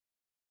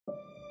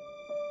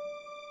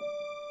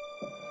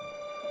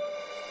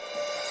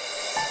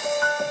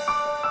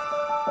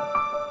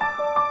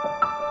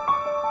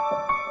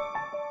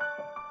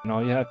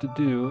all you have to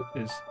do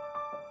is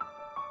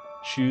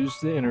choose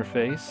the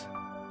interface,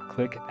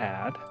 click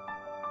Add.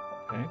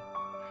 Okay.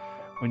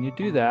 When you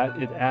do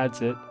that, it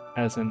adds it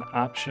as an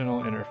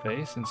optional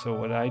interface. And so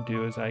what I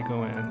do is I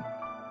go in,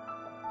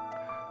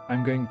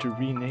 I'm going to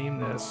rename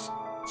this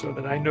so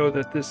that I know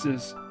that this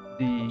is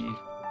the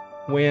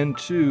WAN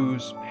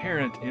 2's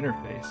parent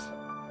interface.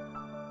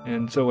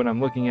 And so when I'm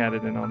looking at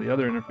it in all the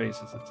other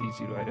interfaces, it's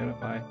easy to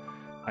identify.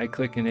 I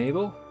click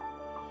Enable,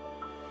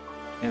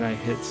 and I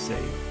hit Save,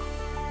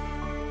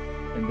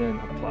 and then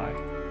Apply.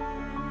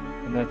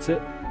 And that's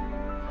it.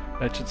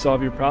 That should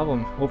solve your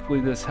problem. Hopefully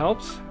this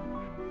helps.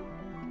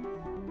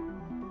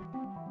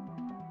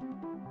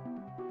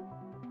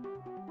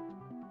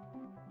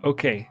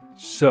 Okay,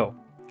 so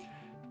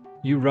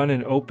you run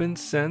an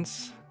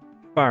OPNSense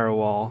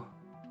firewall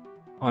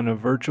on a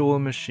virtual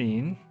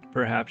machine,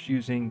 perhaps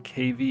using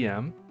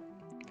KVM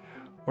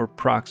or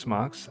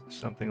Proxmox,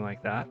 something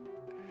like that.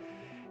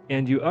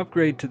 And you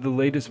upgrade to the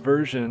latest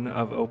version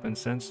of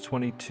OPNSense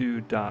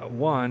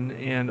 22.1,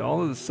 and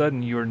all of a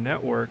sudden your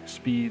network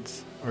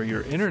speeds, or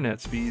your internet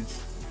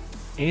speeds,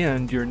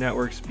 and your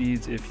network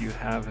speeds, if you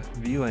have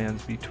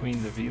VLANs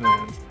between the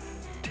VLANs,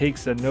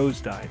 takes a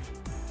nosedive.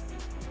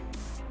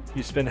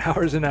 You spend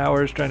hours and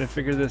hours trying to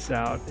figure this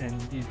out, and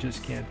you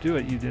just can't do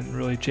it. You didn't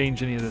really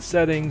change any of the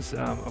settings.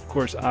 Of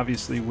course,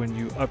 obviously, when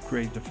you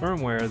upgrade the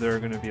firmware, there are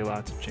going to be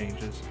lots of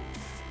changes.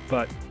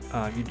 But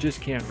you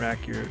just can't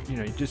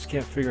you just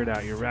can't figure it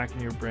out. You're racking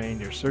your brain,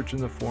 you're searching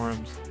the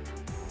forums,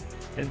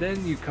 and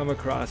then you come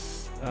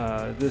across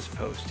this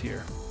post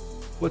here.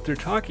 What they're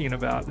talking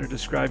about, they're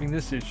describing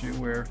this issue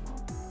where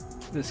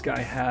this guy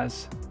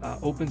has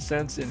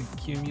OPNSense in a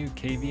QEMU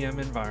KVM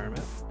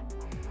environment.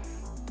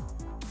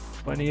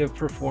 Plenty of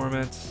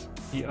performance,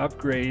 he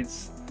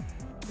upgrades,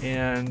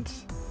 and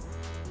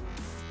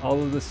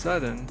all of a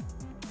sudden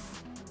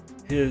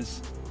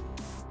his,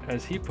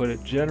 as he put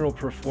it, general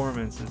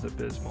performance is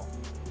abysmal.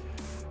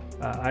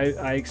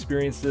 I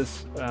experienced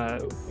this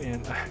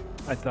and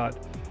I thought,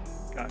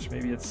 gosh,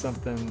 maybe it's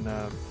something,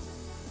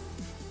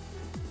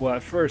 well,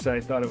 at first I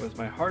thought it was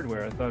my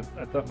hardware. I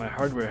thought my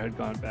hardware had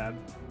gone bad,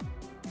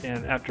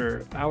 and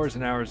after hours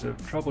and hours of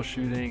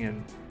troubleshooting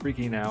and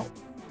freaking out,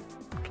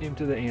 came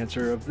to the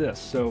answer of this.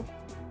 So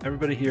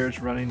everybody here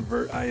is running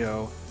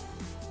VirtIO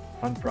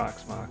on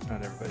Proxmox.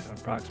 Not everybody's on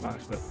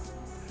Proxmox, but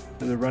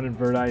they're running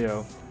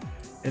VirtIO.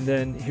 And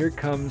then here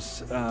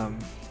comes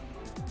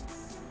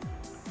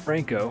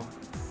Franco,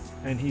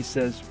 and he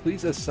says,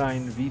 please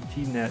assign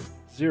VTNet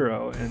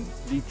 0, and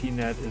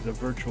VTNet is a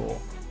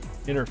virtual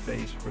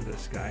interface for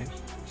this guy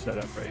set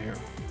up right here.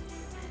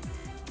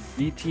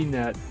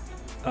 VTNet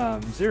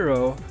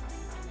 0,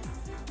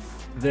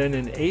 then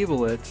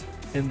enable it,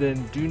 and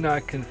then do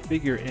not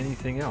configure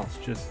anything else.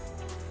 Just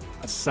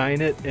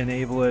assign it,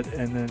 enable it,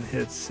 and then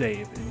hit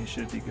save, and you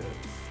should be good.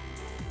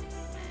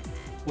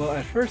 Well,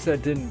 at first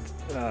that didn't,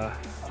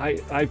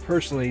 I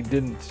personally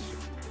didn't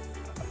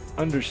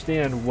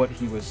understand what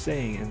he was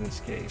saying in this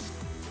case.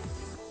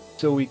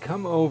 So we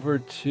come over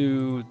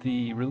to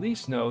the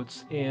release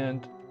notes,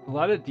 and a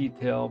lot of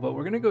detail, but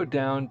we're going to go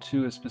down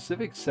to a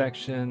specific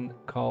section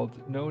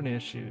called known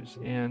issues.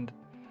 And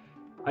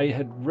I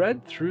had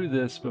read through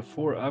this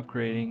before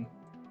upgrading,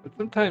 but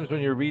sometimes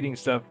when you're reading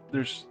stuff,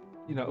 there's,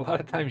 a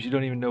lot of times you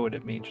don't even know what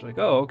it means. You're like,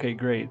 oh, okay,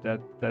 great.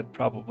 That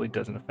probably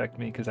doesn't affect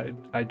me because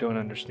I don't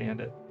understand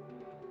it.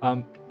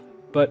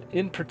 But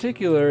in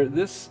particular,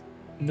 this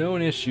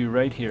known issue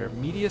right here,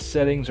 media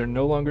settings are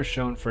no longer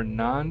shown for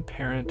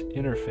non-parent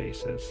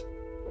interfaces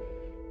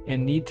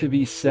and need to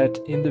be set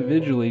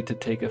individually to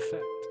take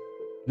effect.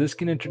 This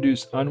can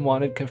introduce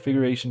unwanted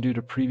configuration due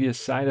to previous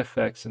side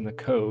effects in the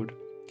code.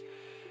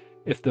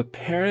 If the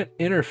parent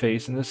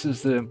interface, and this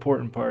is the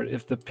important part,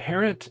 if the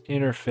parent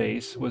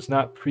interface was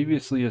not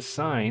previously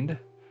assigned,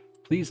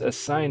 please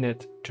assign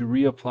it to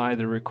reapply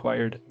the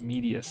required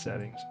media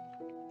settings.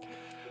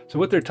 So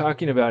what they're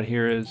talking about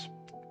here is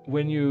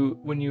when you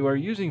are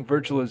using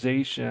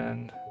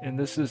virtualization, and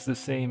this is the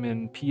same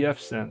in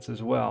PFSense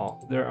as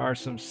well, there are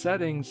some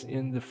settings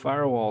in the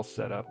firewall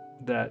setup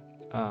that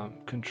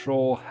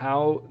control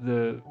how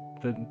the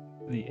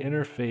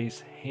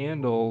interface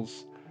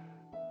handles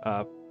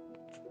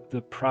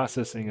the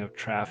processing of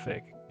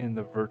traffic in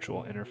the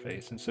virtual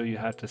interface. And so you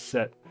have to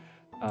set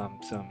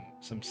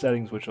some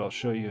settings, which I'll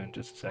show you in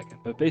just a second.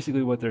 But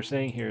basically what they're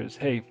saying here is,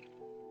 hey,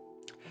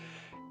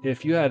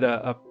 if you had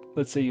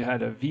let's say you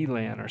had a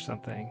VLAN or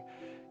something,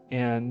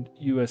 and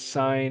you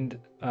assigned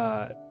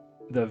the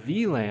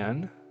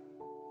VLAN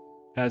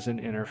as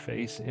an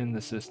interface in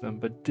the system,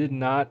 but did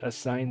not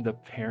assign the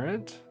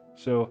parent.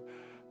 So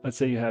let's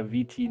say you have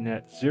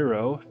VTNet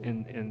 0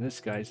 in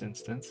this guy's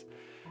instance.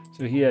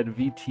 So he had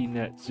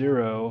VTNet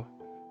 0,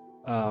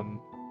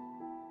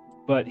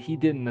 but he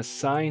didn't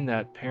assign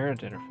that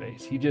parent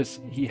interface.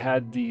 He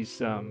had these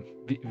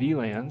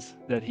VLANs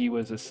that he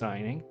was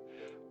assigning,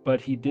 but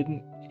he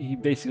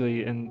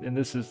basically, and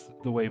this is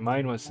the way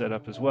mine was set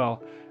up as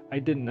well, I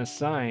didn't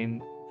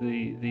assign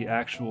the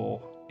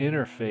actual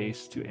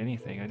interface to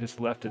anything. I just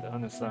left it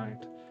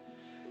unassigned.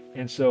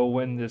 And so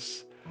when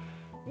this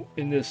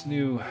in this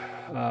new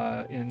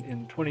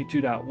in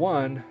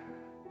 22.1,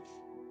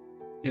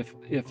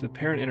 if the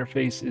parent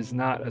interface is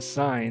not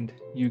assigned,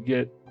 you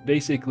get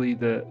basically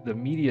the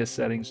media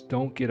settings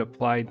don't get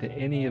applied to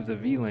any of the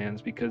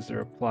VLANs because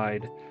they're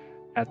applied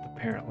at the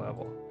parent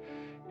level.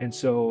 And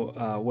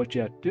so what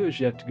you have to do is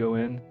you have to go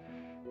in,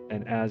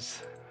 and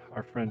as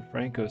our friend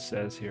Franco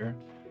says here,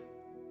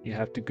 you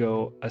have to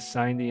go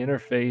assign the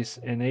interface,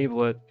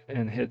 enable it,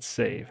 and hit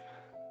save,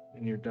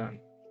 and you're done.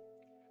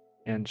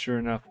 And sure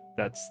enough,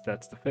 that's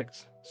the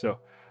fix. So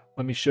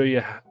let me show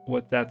you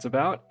what that's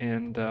about,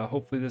 and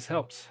hopefully this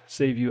helps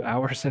save you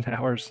hours and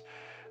hours.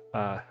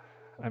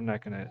 I'm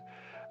not gonna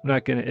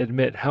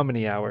admit how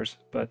many hours,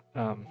 but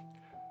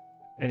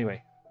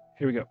anyway,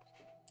 here we go.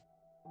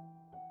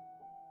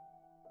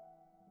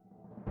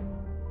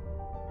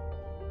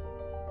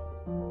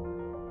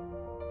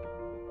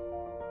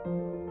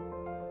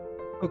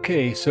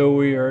 Okay, so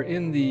we are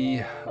in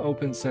the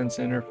OPNSense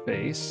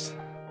interface,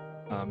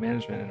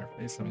 management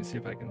interface. Let me see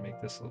if I can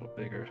make this a little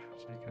bigger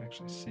so you can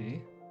actually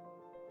see.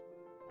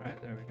 All right,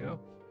 there we go.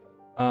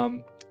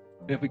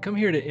 If we come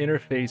here to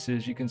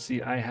interfaces, you can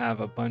see I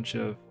have a bunch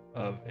of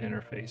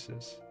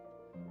interfaces,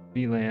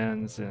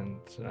 VLANs and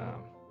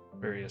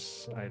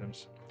various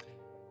items.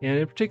 And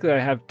in particular, I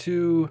have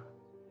two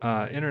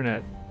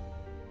internet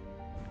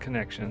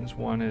connections.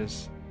 One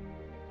is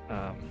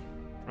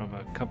from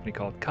a company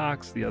called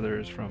Cox, the other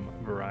is from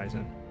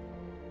Verizon.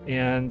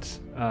 And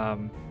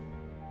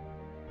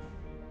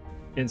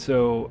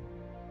so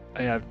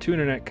I have two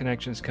internet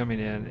connections coming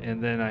in,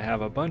 and then I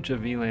have a bunch of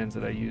VLANs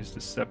that I use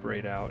to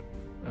separate out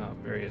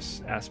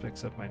various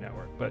aspects of my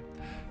network. But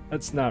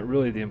that's not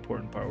really the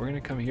important part. We're going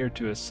to come here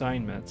to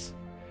assignments,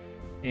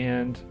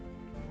 and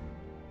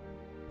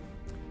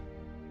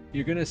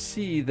you're going to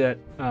see that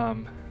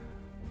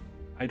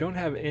I don't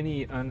have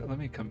any, let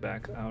me come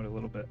back out a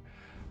little bit.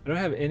 I don't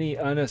have any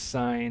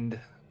unassigned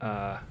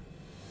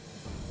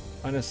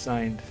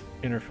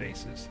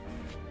interfaces.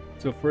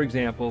 So for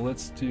example,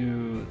 let's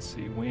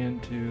see,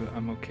 WAN 2,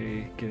 I'm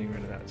okay getting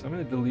rid of that. So I'm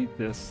going to delete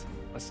this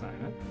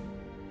assignment.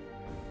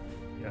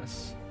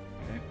 Yes,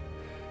 okay.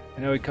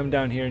 And now we come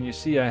down here and you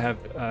see I have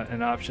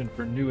an option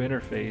for new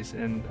interface,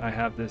 and I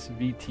have this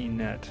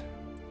VTNet,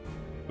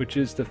 which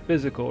is the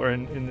physical, or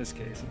in this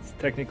case, it's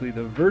technically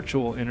the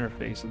virtual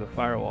interface of the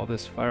firewall.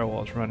 This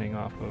firewall is running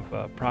off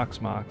of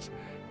Proxmox.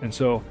 And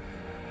so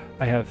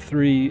I have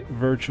three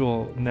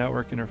virtual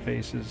network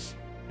interfaces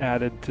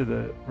added to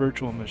the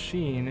virtual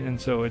machine, and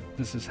so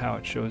this is how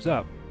it shows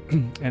up.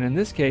 And in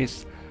this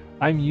case,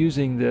 I'm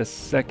using this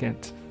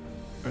second,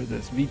 or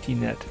this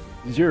VTNet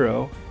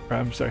 0, or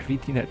I'm sorry,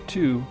 VTNet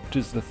 2, which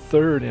is the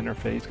third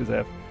interface, because I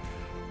have,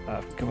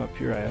 if we come up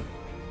here, I have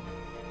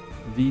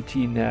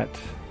VTNet,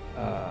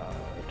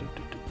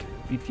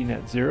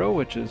 VTNet 0,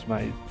 which is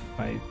my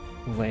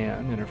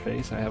LAN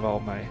interface. I have all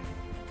my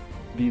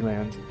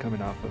VLANs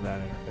coming off of that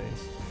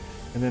interface.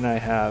 And then I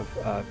have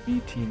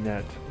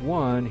VTNet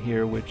 1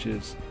 here, which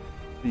is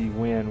the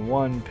WAN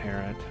 1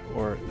 parent,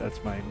 or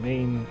that's my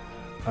main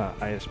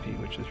ISP,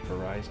 which is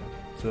Verizon.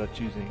 So that's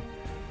using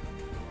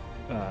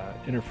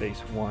interface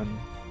 1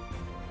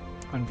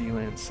 on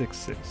VLAN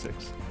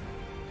 666.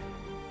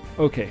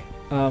 Okay,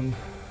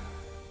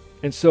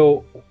 and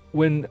so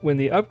when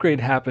the upgrade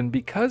happened,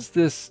 because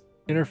this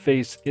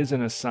interface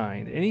isn't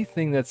assigned,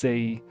 anything that's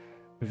a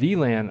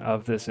VLAN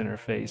of this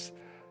interface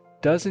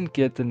doesn't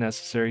get the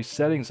necessary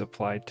settings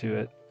applied to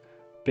it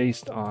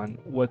based on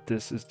what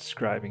this is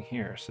describing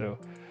here. So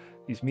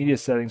these media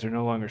settings are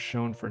no longer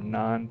shown for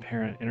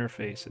non-parent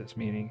interfaces,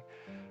 meaning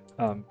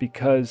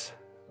because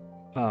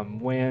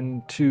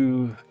WAN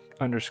 2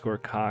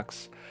 _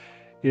 Cox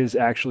is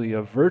actually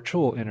a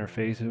virtual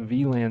interface,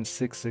 VLAN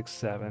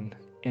 667,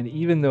 and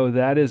even though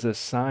that is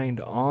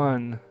assigned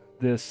on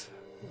this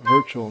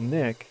virtual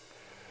NIC,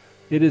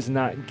 it is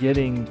not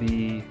getting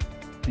the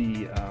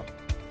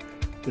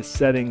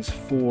settings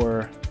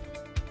for,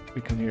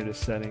 we come here to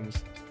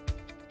settings,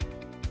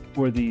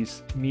 for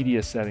these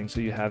media settings.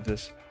 So you have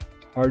this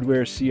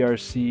hardware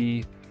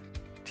CRC,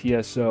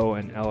 TSO,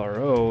 and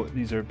LRO.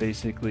 These are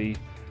basically,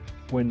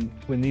 when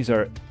these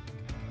are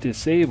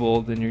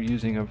disabled and you're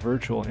using a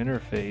virtual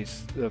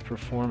interface, the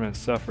performance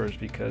suffers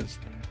because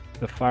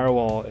the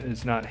firewall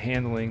is not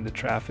handling the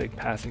traffic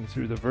passing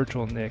through the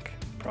virtual NIC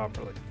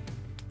properly.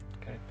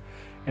 Okay,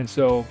 and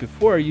so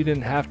before you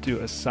didn't have to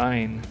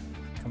assign,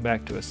 come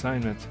back to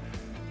assignments,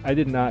 I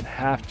did not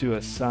have to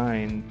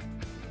assign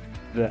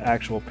the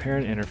actual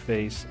parent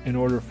interface in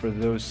order for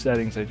those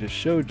settings I just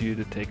showed you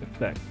to take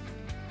effect.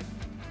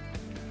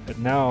 But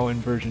now in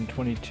version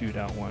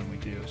 22.1 we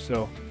do.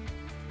 So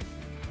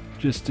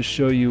just to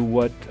show you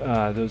what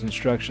those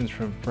instructions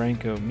from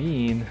Franco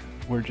mean,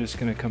 we're just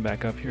going to come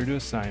back up here to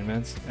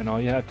assignments, and all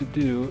you have to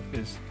do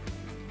is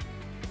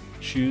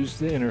choose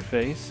the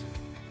interface,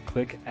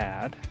 click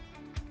add.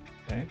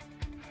 Okay.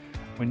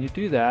 When you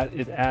do that,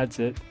 it adds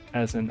it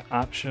as an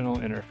optional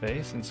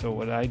interface, and so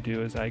what I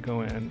do is I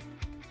go in,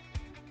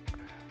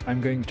 I'm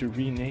going to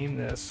rename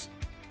this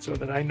so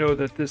that I know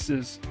that this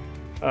is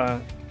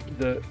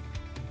the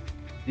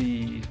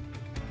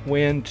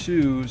WAN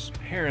 2's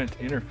parent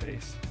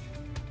interface.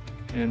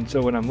 And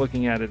so when I'm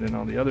looking at it in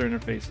all the other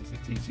interfaces,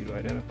 it's easy to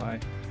identify.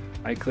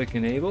 I click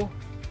Enable,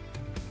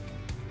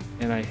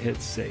 and I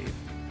hit Save,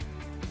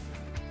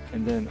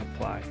 and then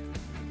Apply.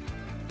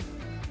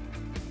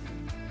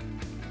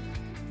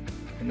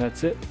 And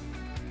that's it.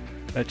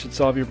 That should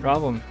solve your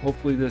problem.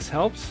 Hopefully this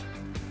helps.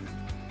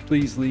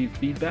 Please leave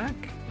feedback,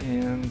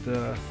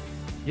 and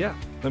yeah,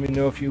 let me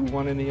know if you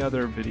want any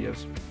other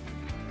videos.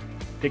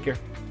 Take care.